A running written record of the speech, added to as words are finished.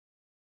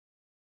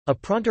A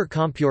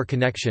Pronter-Compure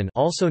connection,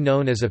 also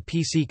known as a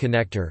PC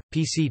connector,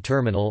 PC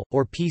terminal,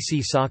 or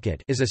PC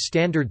socket, is a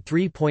standard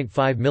 3.5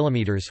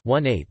 mm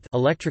 1/8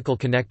 electrical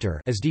connector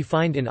as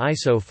defined in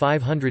ISO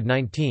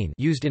 519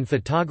 used in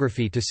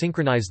photography to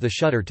synchronize the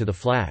shutter to the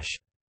flash.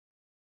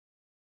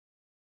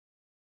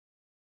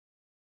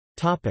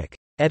 Topic: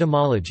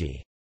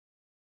 Etymology.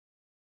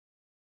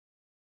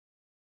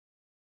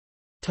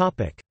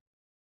 Topic: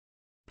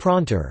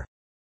 Pronter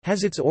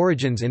has its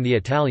origins in the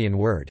Italian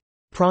word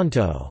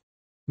pronto,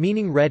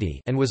 meaning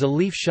ready, and was a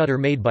leaf shutter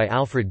made by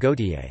Alfred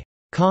Gautier.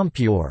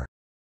 Compure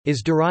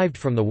is derived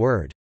from the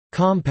word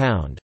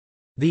compound.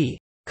 The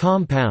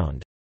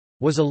compound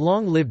was a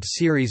long-lived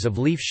series of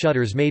leaf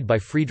shutters made by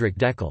Friedrich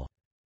Deckel.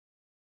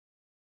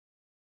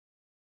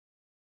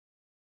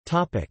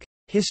 Topic: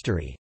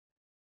 History.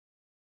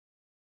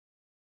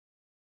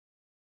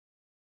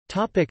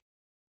 Topic: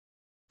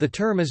 The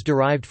term is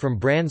derived from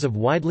brands of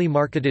widely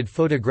marketed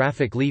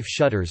photographic leaf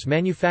shutters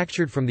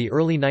manufactured from the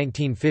early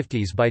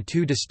 1950s by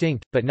two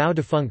distinct, but now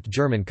defunct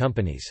German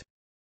companies.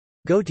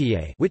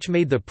 Gautier, which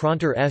made the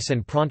Pronter S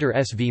and Pronter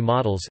SV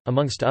models,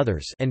 amongst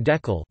others, and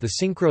Deckel, the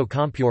Synchro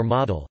Compure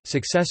model,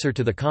 successor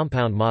to the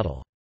compound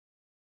model.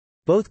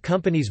 Both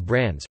companies'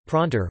 brands,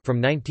 Pronter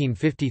from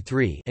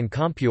 1953 and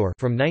Compure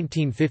from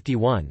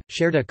 1951,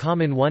 shared a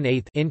common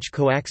 1/8 inch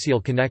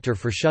coaxial connector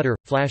for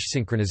shutter-flash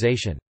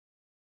synchronization.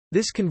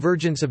 This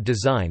convergence of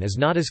design is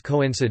not as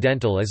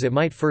coincidental as it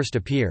might first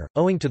appear,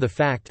 owing to the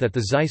fact that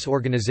the Zeiss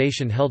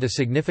organization held a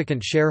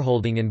significant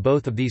shareholding in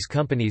both of these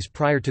companies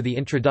prior to the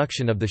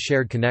introduction of the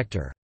shared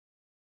connector.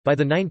 By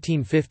the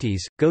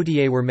 1950s,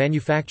 Gautier were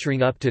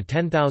manufacturing up to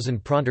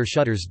 10,000 Pronter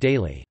shutters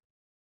daily.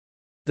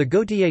 The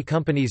Gautier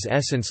company's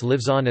essence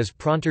lives on as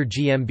Pronter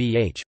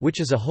GmbH, which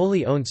is a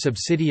wholly owned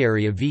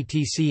subsidiary of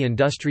VTC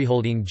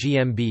Industrieholding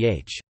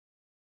GmbH.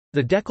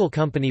 The Deckel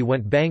company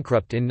went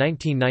bankrupt in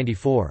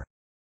 1994.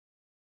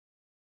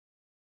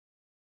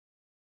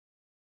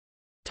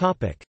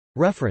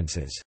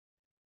 References.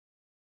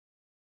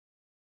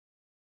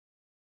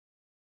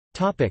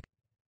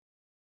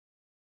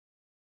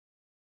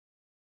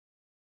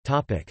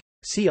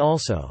 See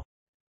also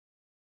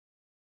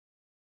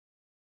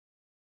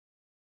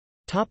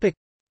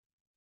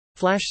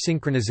Flash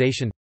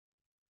synchronization,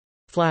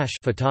 Flash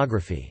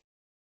photography.